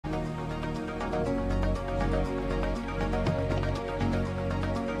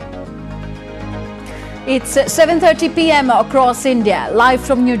It's 7:30 p.m. across India. Live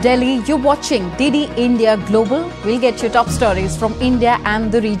from New Delhi, you're watching DD India Global. We'll get you top stories from India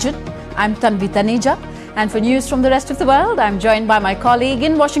and the region. I'm Tanvi Taneja. And for news from the rest of the world, I'm joined by my colleague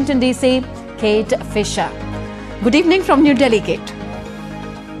in Washington, D.C., Kate Fisher. Good evening from New Delhi, Kate.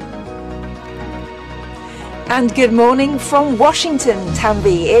 And good morning from Washington,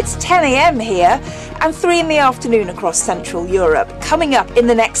 Tanvi. It's 10 a.m. here and 3 in the afternoon across Central Europe. Coming up in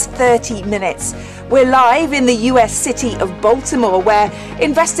the next 30 minutes, we're live in the US city of Baltimore, where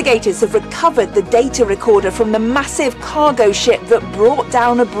investigators have recovered the data recorder from the massive cargo ship that brought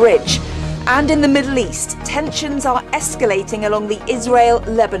down a bridge. And in the Middle East, tensions are escalating along the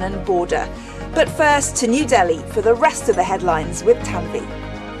Israel-Lebanon border. But first to New Delhi for the rest of the headlines with Tanvi.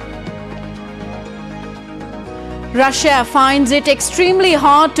 Russia finds it extremely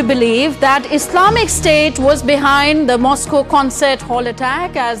hard to believe that Islamic State was behind the Moscow concert hall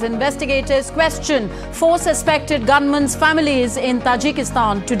attack as investigators question 4 suspected gunmen's families in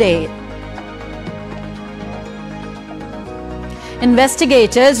Tajikistan today.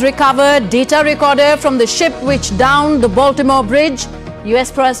 Investigators recovered data recorder from the ship which downed the Baltimore Bridge.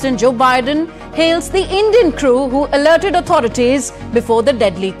 US President Joe Biden hails the Indian crew who alerted authorities before the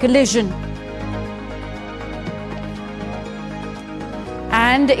deadly collision.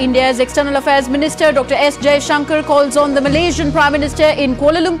 And India's External Affairs Minister Dr. S. Jaishankar calls on the Malaysian Prime Minister in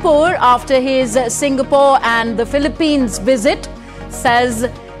Kuala Lumpur after his Singapore and the Philippines visit. Says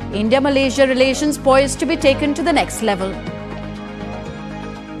India-Malaysia relations poised to be taken to the next level.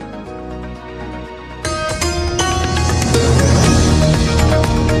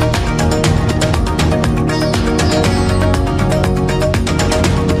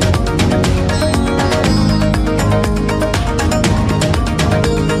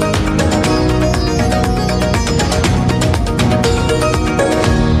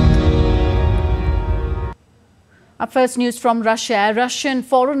 First news from Russia. Russian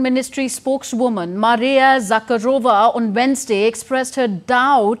Foreign Ministry spokeswoman Maria Zakharova on Wednesday expressed her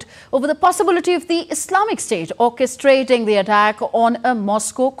doubt over the possibility of the Islamic State orchestrating the attack on a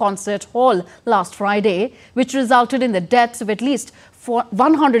Moscow concert hall last Friday, which resulted in the deaths of at least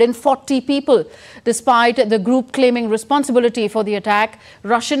 140 people. Despite the group claiming responsibility for the attack,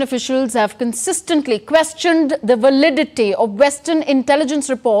 Russian officials have consistently questioned the validity of Western intelligence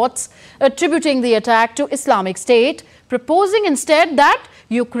reports attributing the attack to Islamic State, proposing instead that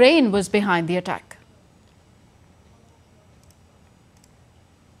Ukraine was behind the attack.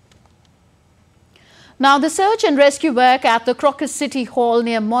 Now, the search and rescue work at the Crocus City Hall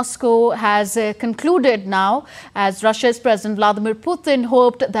near Moscow has concluded now, as Russia's President Vladimir Putin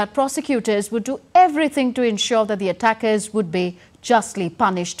hoped that prosecutors would do everything to ensure that the attackers would be justly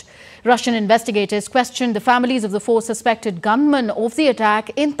punished. Russian investigators questioned the families of the 4 suspected gunmen of the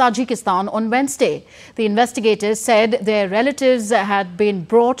attack in Tajikistan on Wednesday. The investigators said their relatives had been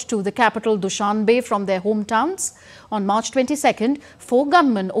brought to the capital Dushanbe from their hometowns. On March 22nd, 4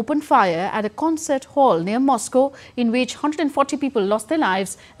 gunmen opened fire at a concert hall near Moscow, in which 140 people lost their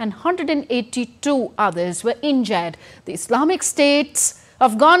lives and 182 others were injured. The Islamic State's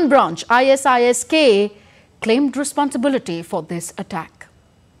Afghan branch, ISIS-K, claimed responsibility for this attack.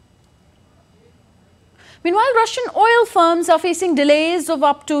 Meanwhile, Russian oil firms are facing delays of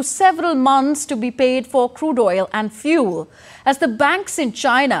up to several months to be paid for crude oil and fuel, as the banks in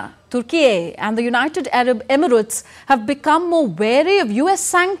China, Turkey and the United Arab Emirates have become more wary of US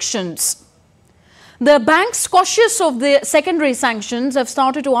sanctions. The banks, cautious of the secondary sanctions, have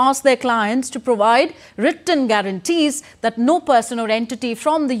started to ask their clients to provide written guarantees that no person or entity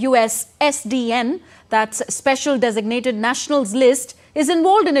from the US SDN, that's Special Designated Nationals List, is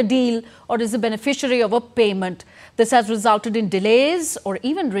involved in a deal or is a beneficiary of a payment. This has resulted in delays or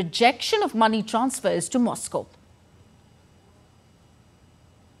even rejection of money transfers to Moscow.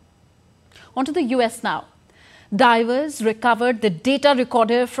 On to the US now. Divers recovered the data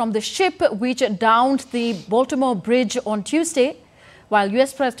recorder from the ship which downed the Baltimore Bridge on Tuesday, while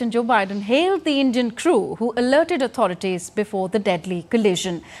US President Joe Biden hailed the Indian crew who alerted authorities before the deadly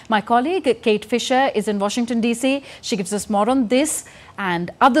collision. My colleague Kate Fisher is in Washington, D.C. She gives us more on this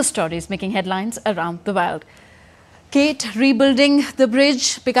and other stories making headlines around the world. Kate, rebuilding the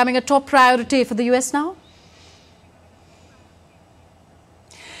bridge becoming a top priority for the US now?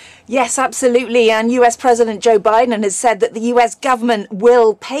 Yes, absolutely. And US President Joe Biden has said that the US government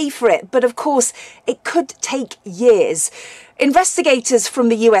will pay for it. But of course, it could take years. Investigators from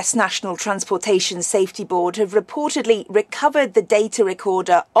the US National Transportation Safety Board have reportedly recovered the data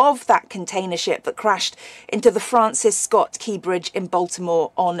recorder of that container ship that crashed into the Francis Scott Key Bridge in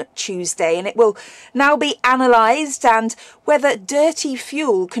Baltimore on Tuesday. And it will now be analysed, and whether dirty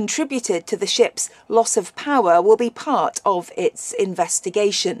fuel contributed to the ship's loss of power will be part of its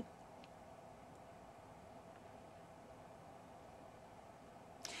investigation.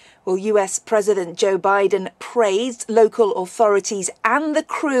 Well, US President Joe Biden praised local authorities and the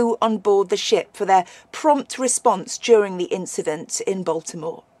crew on board the ship for their prompt response during the incident in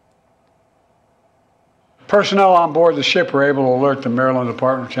Baltimore. Personnel on board the ship were able to alert the Maryland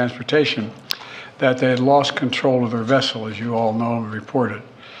Department of Transportation that they had lost control of their vessel, as you all know and reported.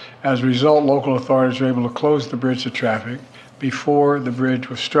 As a result, local authorities were able to close the bridge to traffic before the bridge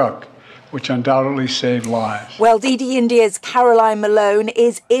was struck, which undoubtedly saved lives. Well, DD India's Caroline Malone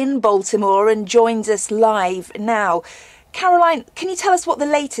is in Baltimore and joins us live now. Caroline, can you tell us what the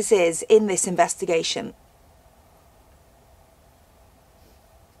latest is in this investigation?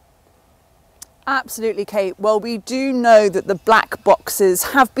 Absolutely, Kate. Well, we do know that the black boxes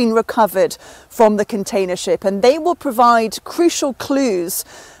have been recovered from the container ship, and they will provide crucial clues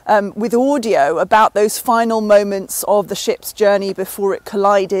with audio about those final moments of the ship's journey before it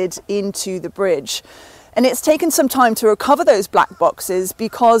collided into the bridge. And it's taken some time to recover those black boxes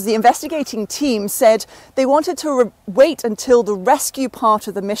because the investigating team said they wanted to wait until the rescue part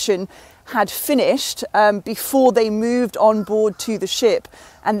of the mission had finished before they moved on board to the ship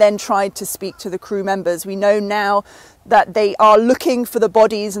and then tried to speak to the crew members. We know now that they are looking for the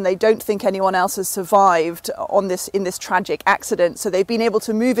bodies and they don't think anyone else has survived in this tragic accident. So they've been able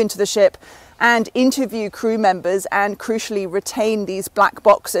to move into the ship and interview crew members and crucially retain these black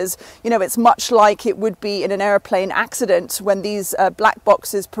boxes. You know, it's much like it would be in an airplane accident when these black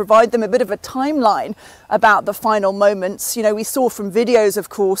boxes provide them a bit of a timeline about the final moments. You know, we saw from videos, of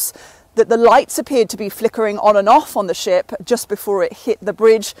course, that the lights appeared to be flickering on and off on the ship just before it hit the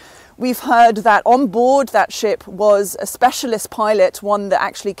bridge. We've heard that on board that ship was a specialist pilot, one that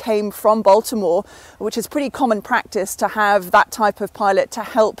actually came from Baltimore, which is pretty common practice to have that type of pilot to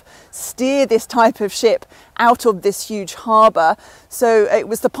help steer this type of ship out of this huge harbour. So it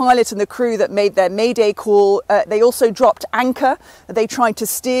was the pilot and the crew that made their mayday call. They also dropped anchor. They tried to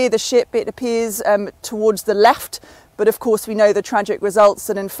steer the ship, it appears, towards the left. But of course, we know the tragic results,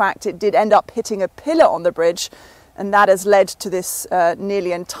 and in fact, it did end up hitting a pillar on the bridge, and that has led to this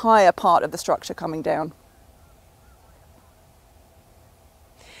nearly entire part of the structure coming down.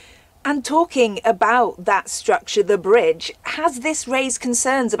 And talking about that structure, the bridge, has this raised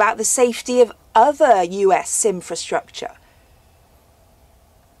concerns about the safety of other US infrastructure?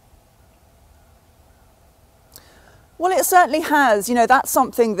 Well, it certainly has. You know, that's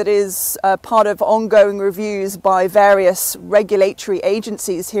something that is part of ongoing reviews by various regulatory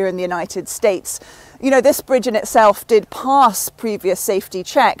agencies here in the United States. You know, this bridge in itself did pass previous safety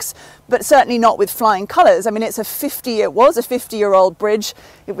checks, but certainly not with flying colours. I mean, it was a 50-year-old bridge.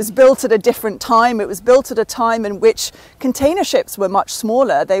 It was built at a different time. It was built at a time in which container ships were much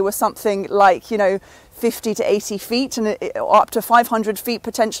smaller. They were something like, 50 to 80 feet and up to 500 feet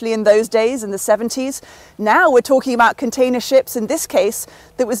potentially in those days in the 70s. Now we're talking about container ships, in this case,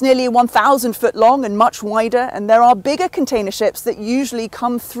 that was nearly 1,000 foot long and much wider. And there are bigger container ships that usually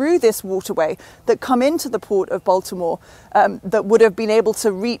come through this waterway, that come into the port of Baltimore, that would have been able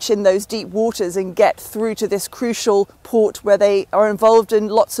to reach in those deep waters and get through to this crucial port where they are involved in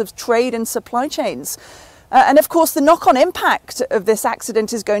lots of trade and supply chains. And of course, the knock-on impact of this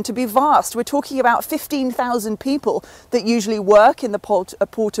accident is going to be vast. We're talking about 15,000 people that usually work in the port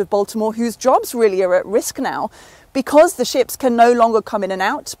of Baltimore, whose jobs really are at risk now because the ships can no longer come in and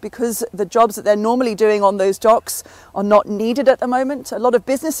out, because the jobs that they're normally doing on those docks are not needed at the moment. A lot of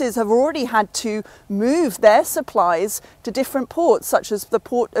businesses have already had to move their supplies to different ports, such as the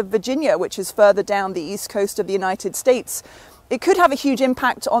Port of Virginia, which is further down the east coast of the United States. It could have a huge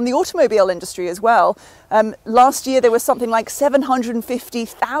impact on the automobile industry as well. Last year, there was something like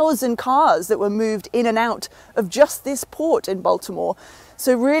 750,000 cars that were moved in and out of just this port in Baltimore.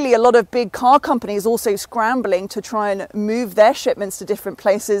 So really, a lot of big car companies also scrambling to try and move their shipments to different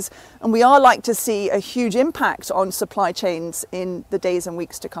places. And we are like to see a huge impact on supply chains in the days and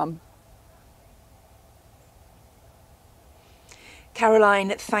weeks to come.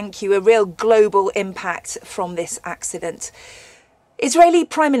 Caroline, thank you. A real global impact from this accident. Israeli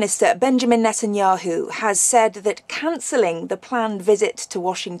Prime Minister Benjamin Netanyahu has said that cancelling the planned visit to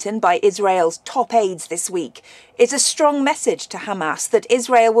Washington by Israel's top aides this week is a strong message to Hamas that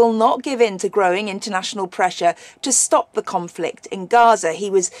Israel will not give in to growing international pressure to stop the conflict in Gaza.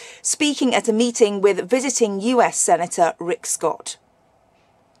 He was speaking at a meeting with visiting US Senator Rick Scott.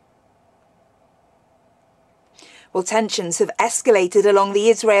 Well, tensions have escalated along the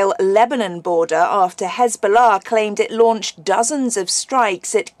Israel-Lebanon border after Hezbollah claimed it launched dozens of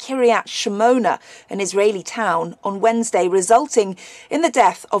strikes at Kiryat Shimona, an Israeli town, on Wednesday, resulting in the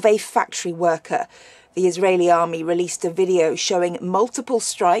death of a factory worker. The Israeli army released a video showing multiple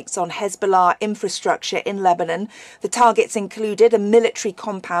strikes on Hezbollah infrastructure in Lebanon. The targets included a military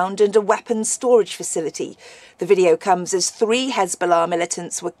compound and a weapons storage facility. The video comes as 3 Hezbollah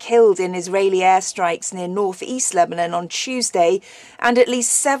militants were killed in Israeli airstrikes near northeast Lebanon on Tuesday, and at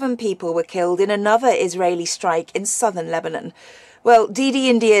least 7 people were killed in another Israeli strike in southern Lebanon. Well, DD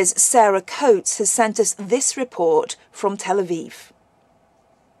India's Sarah Coates has sent us this report from Tel Aviv.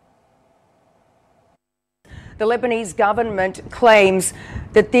 The Lebanese government claims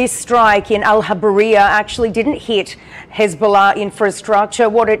that this strike in Al-Habariya actually didn't hit Hezbollah infrastructure.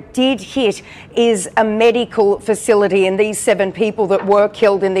 What it did hit is a medical facility, and these 7 people that were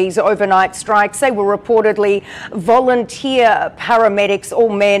killed in these overnight strikes, they were reportedly volunteer paramedics, all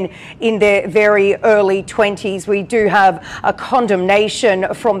men in their very early 20s. We do have a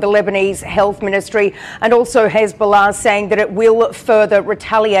condemnation from the Lebanese Health Ministry and also Hezbollah saying that it will further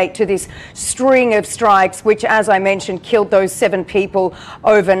retaliate to this string of strikes, which, as I mentioned, killed those 7 people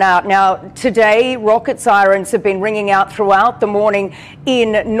overnight. Now, today, rocket sirens have been ringing out throughout the morning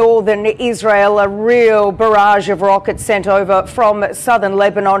in northern Israel, a real barrage of rockets sent over from southern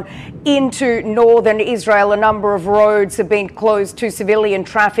Lebanon into northern Israel. A number of roads have been closed to civilian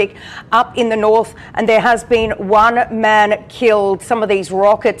traffic up in the north, and there has been 1 man killed. Some of these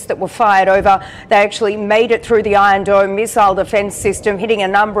rockets that were fired over, they actually made it through the Iron Dome missile defense system, hitting a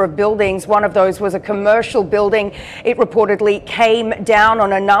number of buildings. One of those was a commercial building. It reportedly came down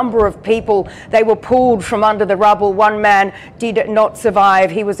on a number of people. They were pulled from under the rubble. 1 man did not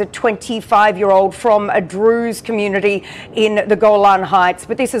survive. He was a 25-year-old from a Druze community in the Golan Heights.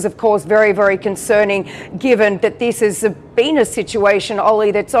 But this is, of course, very, very concerning, given that this has been a situation,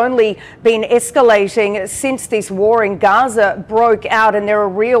 Ollie, that's only been escalating since this war in Gaza broke out, and there are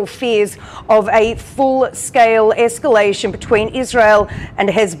real fears of a full-scale escalation between Israel and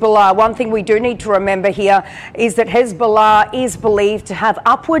Hezbollah. One thing we do need to remember here is that Hezbollah is believed to have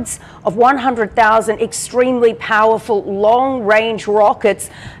upwards of 100,000 extremely powerful long-range rockets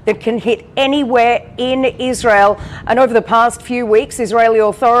that can hit anywhere in Israel. And over the past few weeks, Israeli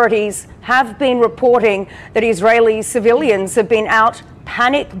authorities have been reporting that Israeli civilians have been out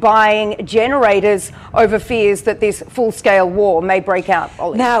panic buying generators over fears that this full-scale war may break out.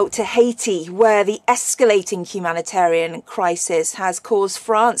 Ollie. Now to Haiti, where the escalating humanitarian crisis has caused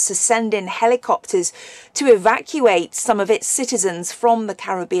France to send in helicopters to evacuate some of its citizens from the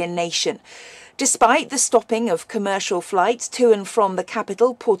Caribbean nation. Despite the stopping of commercial flights to and from the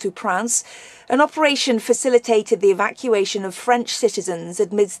capital, Port-au-Prince, an operation facilitated the evacuation of French citizens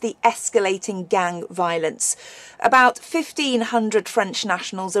amidst the escalating gang violence. About 1,500 French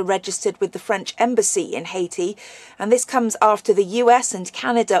nationals are registered with the French embassy in Haiti, and this comes after the US and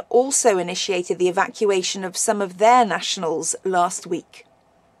Canada also initiated the evacuation of some of their nationals last week.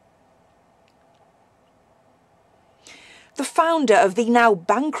 The founder of the now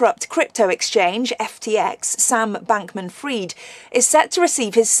bankrupt crypto exchange FTX, Sam Bankman-Fried, is set to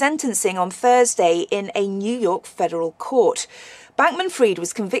receive his sentencing on Thursday in a New York federal court. Bankman-Fried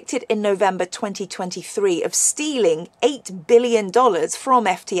was convicted in November 2023 of stealing $8 billion from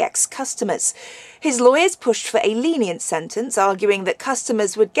FTX customers. His lawyers pushed for a lenient sentence, arguing that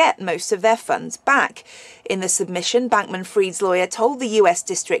customers would get most of their funds back. In the submission, Bankman-Fried's lawyer told the US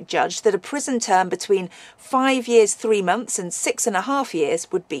district judge that a prison term between 5 years, 3 months and 6.5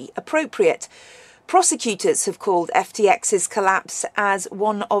 years would be appropriate. Prosecutors have called FTX's collapse as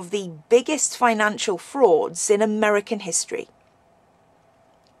one of the biggest financial frauds in American history.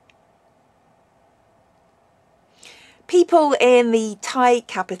 People in the Thai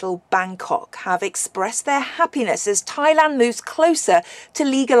capital Bangkok have expressed their happiness as Thailand moves closer to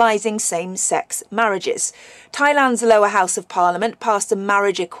legalising same-sex marriages. Thailand's lower house of parliament passed a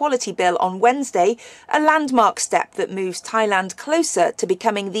marriage equality bill on Wednesday, a landmark step that moves Thailand closer to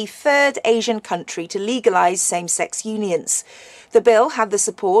becoming the 3rd Asian country to legalise same-sex unions. The bill had the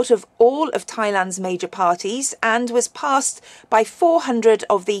support of all of Thailand's major parties and was passed by 400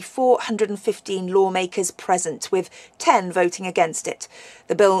 of the 415 lawmakers present, with 10 voting against it.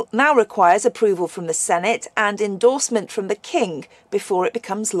 The bill now requires approval from the Senate and endorsement from the King before it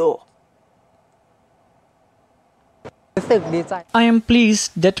becomes law. I am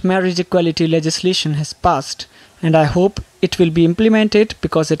pleased that marriage equality legislation has passed, and I hope it will be implemented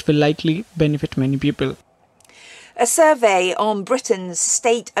because it will likely benefit many people. A survey on Britain's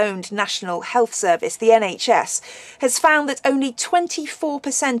state-owned National Health Service, the NHS, has found that only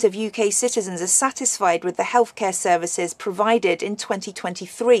 24% of UK citizens are satisfied with the healthcare services provided in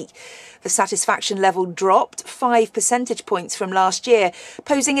 2023. The satisfaction level dropped 5 percentage points from last year,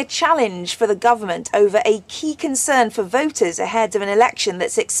 posing a challenge for the government over a key concern for voters ahead of an election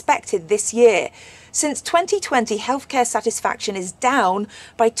that's expected this year. Since 2020, healthcare satisfaction is down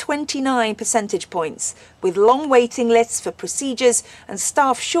by 29 percentage points, with long waiting lists for procedures and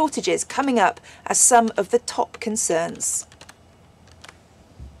staff shortages coming up as some of the top concerns.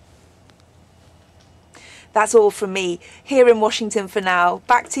 That's all from me here in Washington for now.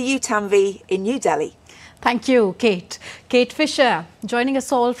 Back to you, Tanvi, in New Delhi. Thank you, Kate. Kate Fisher joining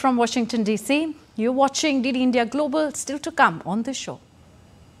us all from Washington, D.C. You're watching DD India Global, still to come on this show.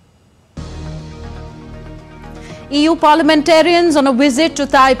 EU parliamentarians on a visit to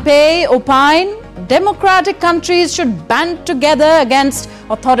Taipei opine democratic countries should band together against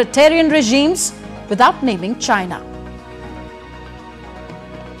authoritarian regimes without naming China.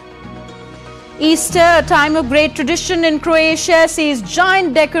 Easter, a time of great tradition in Croatia, sees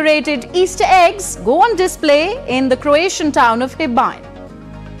giant decorated Easter eggs go on display in the Croatian town of Hibine.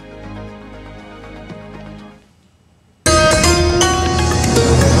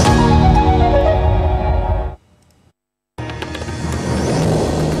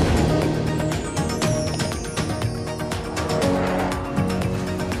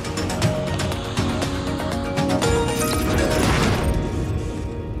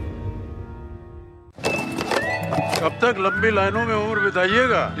 कब तक लंबी लाइनों में उम्र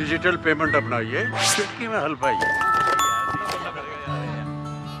बिताइएगा? Digital payment अपनाइए, चुटकी में हल पाइए।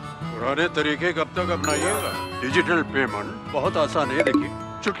 पुराने तरीके कब तक अपनाइएगा? डिजिटल पेमेंट बहुत आसान है, देखिए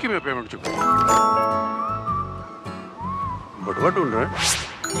चुटकी में पेमेंट चुका। बटुआ ढूंढ रहे हैं?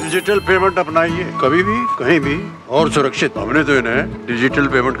 डिजिटल पेमेंट अपनाइए, कभी भी कहीं भी और सुरक्षित। हमने तो इन्हें डिजिटल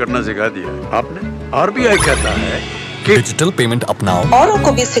पेमेंट करना सिखा दिया है। आपने? आरबीआई कहता है कि डिजिटल पेमेंट अपनाओ, औरों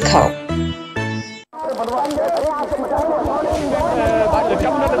को भी सिखाओ।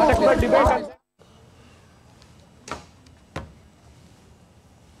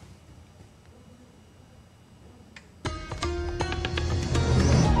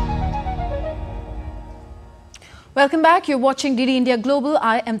 Welcome back. You're watching DD India Global.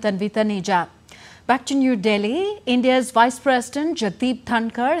 I am Tanvi Taneja. Back to New Delhi, India's Vice President Jagdeep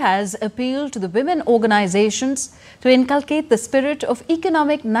Dhankar has appealed to the women organizations to inculcate the spirit of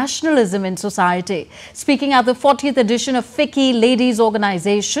economic nationalism in society. Speaking at the 40th edition of FICCI Ladies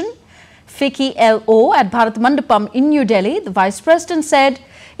Organization, FICCI LO at Bharat Mandapam in New Delhi, the Vice President said,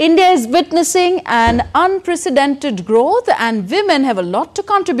 India is witnessing an unprecedented growth and women have a lot to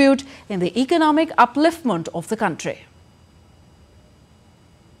contribute in the economic upliftment of the country.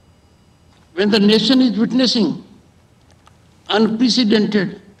 When the nation is witnessing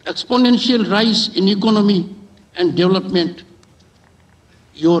unprecedented exponential rise in economy and development,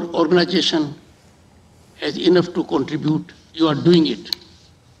 your organization has enough to contribute. You are doing it.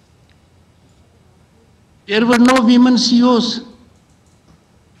 There were no women CEOs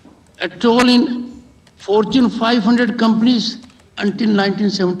at all in Fortune 500 companies until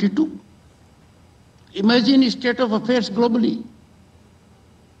 1972. Imagine the state of affairs globally.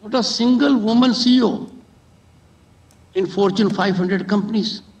 Not a single woman CEO in Fortune 500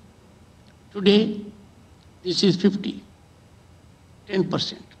 companies. Today, this is 10%.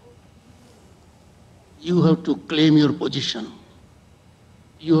 You have to claim your position.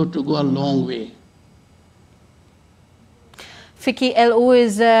 You have to go a long way. FICCI LO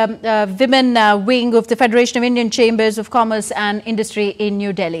is a women wing of the Federation of Indian Chambers of Commerce and Industry in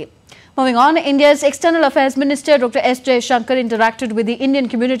New Delhi. Moving on, India's External Affairs Minister Dr. S. Jaishankar interacted with the Indian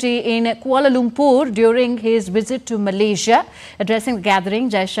community in Kuala Lumpur during his visit to Malaysia. Addressing the gathering,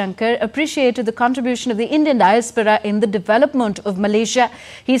 Jaishankar appreciated the contribution of the Indian diaspora in the development of Malaysia.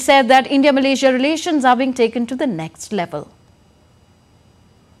 He said that India-Malaysia relations are being taken to the next level.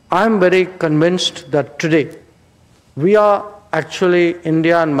 I am very convinced that today we are actually,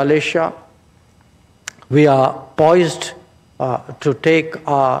 India and Malaysia, we are poised to take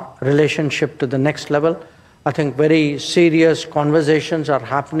our relationship to the next level. I think very serious conversations are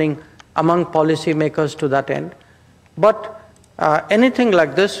happening among policymakers to that end. But anything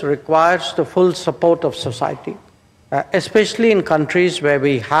like this requires the full support of society, especially in countries where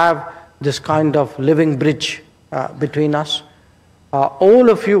we have this kind of living bridge between us. All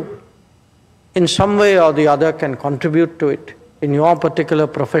of you, in some way or the other, can contribute to it in your particular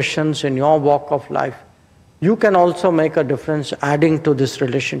professions, in your walk of life. You can also make a difference adding to this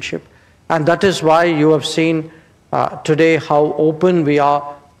relationship. And that is why you have seen today how open we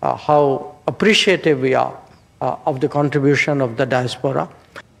are, how appreciative we are of the contribution of the diaspora.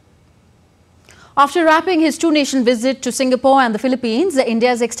 After wrapping his two-nation visit to Singapore and the Philippines,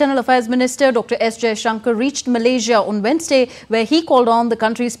 India's External Affairs Minister Dr. S. Jaishankar reached Malaysia on Wednesday, where he called on the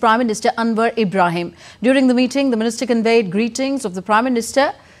country's Prime Minister Anwar Ibrahim. During the meeting, the minister conveyed greetings of the Prime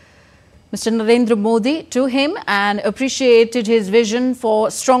Minister, Mr. Narendra Modi, to him and appreciated his vision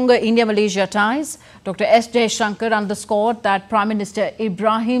for stronger India-Malaysia ties. Dr. S. Jaishankar underscored that Prime Minister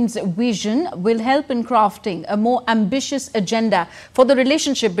Ibrahim's vision will help in crafting a more ambitious agenda for the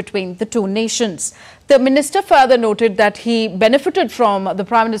relationship between the two nations. The minister further noted that he benefited from the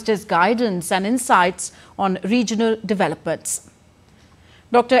Prime Minister's guidance and insights on regional developments.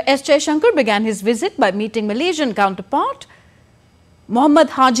 Dr. S. Jaishankar began his visit by meeting Malaysian counterpart Muhammad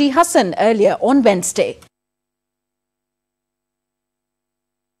Haji Hassan earlier on Wednesday.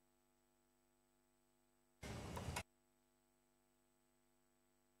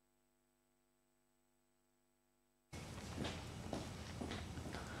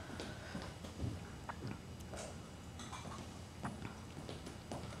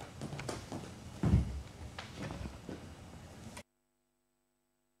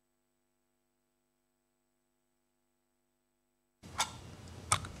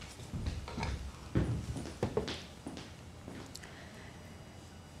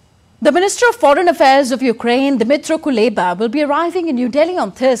 The Minister of Foreign Affairs of Ukraine, Dmytro Kuleba, will be arriving in New Delhi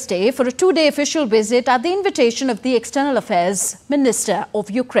on Thursday for a two-day official visit at the invitation of the External Affairs Minister of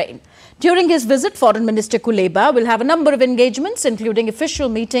Ukraine. During his visit, Foreign Minister Kuleba will have a number of engagements, including official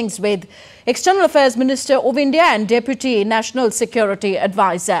meetings with External Affairs Minister of India and Deputy National Security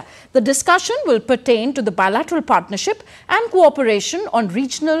Advisor. The discussion will pertain to the bilateral partnership and cooperation on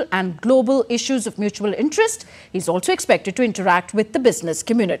regional and global issues of mutual interest. He is also expected to interact with the business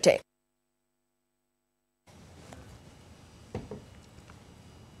community.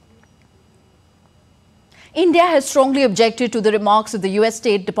 India has strongly objected to the remarks of the US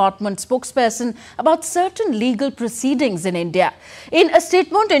State Department spokesperson about certain legal proceedings in India. In a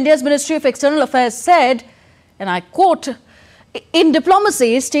statement, India's Ministry of External Affairs said, and I quote, "In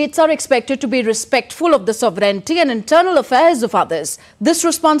diplomacy, states are expected to be respectful of the sovereignty and internal affairs of others. This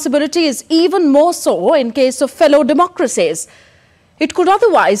responsibility is even more so in case of fellow democracies. It could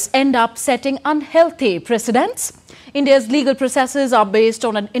otherwise end up setting unhealthy precedents." India's legal processes are based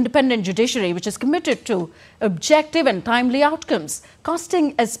on an independent judiciary which is committed to objective and timely outcomes.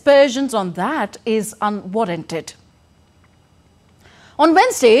 Casting aspersions on that is unwarranted. On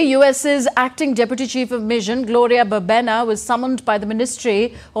Wednesday, US's acting Deputy Chief of Mission, Gloria Babena, was summoned by the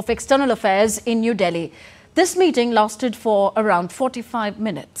Ministry of External Affairs in New Delhi. This meeting lasted for around 45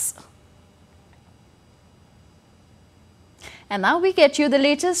 minutes. And now we get you the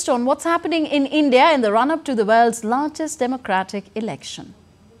latest on what's happening in India in the run-up to the world's largest democratic election.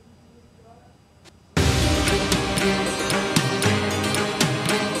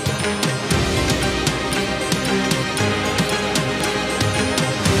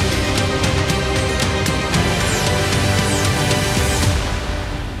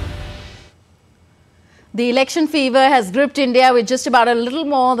 The election fever has gripped India with just about a little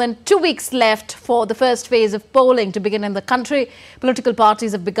more than 2 weeks left for the first phase of polling to begin in the country. Political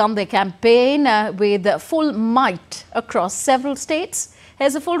parties have begun their campaign with full might across several states.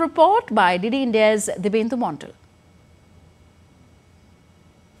 Here's a full report by DD India's Dibyendu Montal.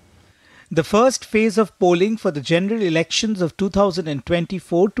 The first phase of polling for the general elections of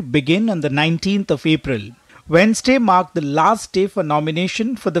 2024 to begin on the 19th of April. Wednesday marked the last day for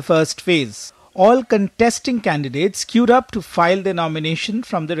nomination for the first phase. All contesting candidates queued up to file their nomination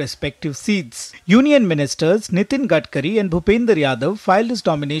from their respective seats. Union Ministers Nitin Gadkari and Bhupender Yadav filed his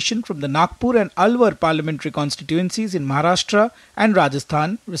nomination from the Nagpur and Alwar parliamentary constituencies in Maharashtra and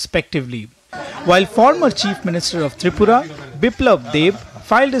Rajasthan, respectively. While former Chief Minister of Tripura, Biplav Deb,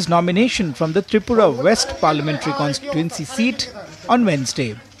 filed his nomination from the Tripura West parliamentary constituency seat on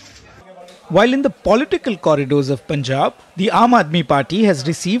Wednesday. While in the political corridors of Punjab, the Aam Aadmi Party has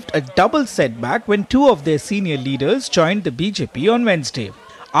received a double setback when two of their senior leaders joined the BJP on Wednesday.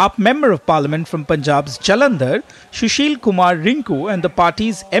 AAP Member of Parliament from Punjab's Jalandhar, Sushil Kumar Rinku, and the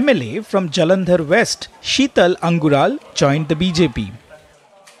party's MLA from Jalandhar West, Sheetal Angural, joined the BJP.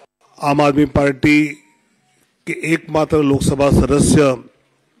 आम आदमी party के एकमात्र लोकसभा सदस्य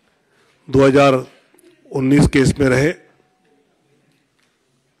 2019 के इसमें रहे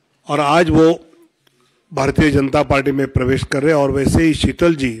और आज वो भारतीय जनता पार्टी में प्रवेश कर रहे हैं और वैसे ही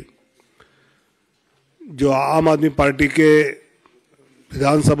शीतल जी जो आम आदमी पार्टी के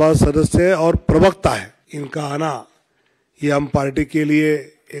विधानसभा सदस्य है और प्रवक्ता है, इनका आना ये हम पार्टी के लिए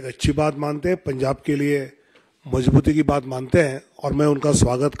एक अच्छी बात मानते हैं, पंजाब के लिए मजबूती की बात मानते हैं और मैं उनका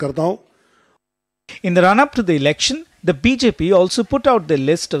स्वागत करता हूं। In the run-up to the election, the BJP also put out the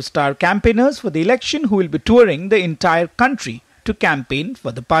list of star campaigners for the election who will be touring the entire country to campaign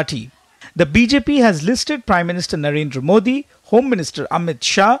for the party. The BJP has listed Prime Minister Narendra Modi, Home Minister Amit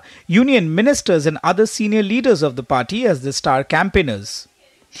Shah, union ministers and other senior leaders of the party as the star campaigners.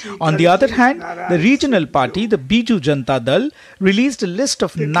 On the other hand, the regional party, the Biju Janata Dal, released a list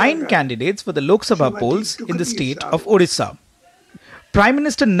of 9 candidates for the Lok Sabha polls in the state of Odisha. Prime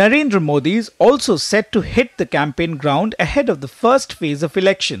Minister Narendra Modi is also set to hit the campaign ground ahead of the first phase of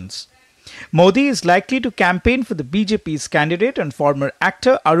elections. Modi is likely to campaign for the BJP's candidate and former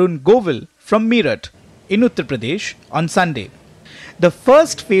actor Arun Govil from Meerut in Uttar Pradesh on Sunday. The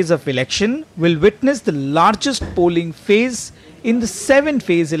first phase of election will witness the largest polling phase in the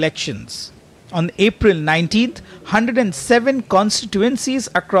 7-phase elections. On April 19th, 107 constituencies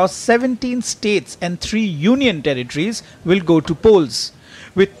across 17 states and 3 union territories will go to polls,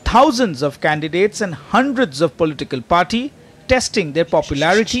 with thousands of candidates and hundreds of political parties testing their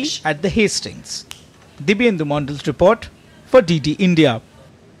popularity at the hastings. Dibyendu Mondal's report for DD India.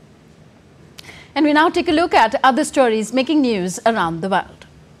 And we now take a look at other stories making news around the world.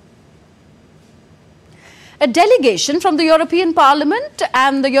 A delegation from the European Parliament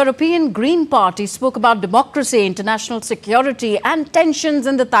and the European Green Party spoke about democracy, international security and tensions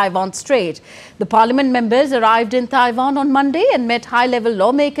in the Taiwan Strait. The Parliament members arrived in Taiwan on Monday and met high-level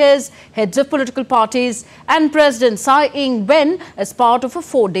lawmakers, heads of political parties and President Tsai Ing-wen as part of a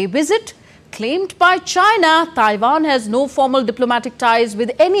 4-day visit. Claimed by China, Taiwan has no formal diplomatic ties with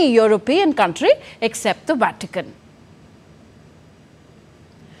any European country except the Vatican.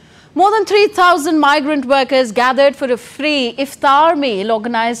 More than 3,000 migrant workers gathered for a free iftar meal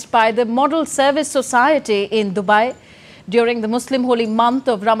organized by the Model Service Society in Dubai. During the Muslim holy month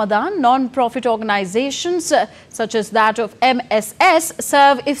of Ramadan, non-profit organizations such as that of MSS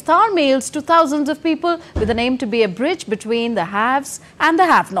serve iftar meals to thousands of people with an aim to be a bridge between the haves and the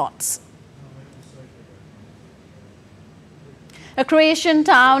have-nots. A Croatian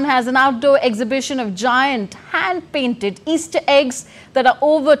town has an outdoor exhibition of giant hand-painted Easter eggs that are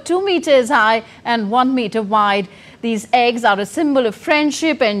over 2 meters high and 1 meter wide. These eggs are a symbol of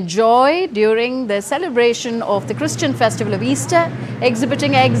friendship and joy during the celebration of the Christian festival of Easter.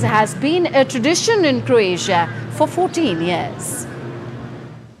 Exhibiting eggs has been a tradition in Croatia for 14 years.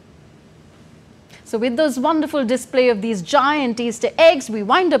 So with those wonderful display of these giant Easter eggs, we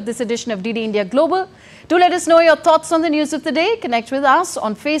wind up this edition of DD India Global. Do let us know your thoughts on the news of the day. Connect with us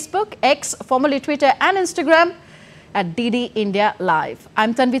on Facebook, X, formerly Twitter and Instagram at DD India Live.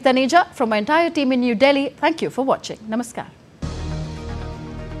 I'm Tanvi Taneja from my entire team in New Delhi. Thank you for watching. Namaskar.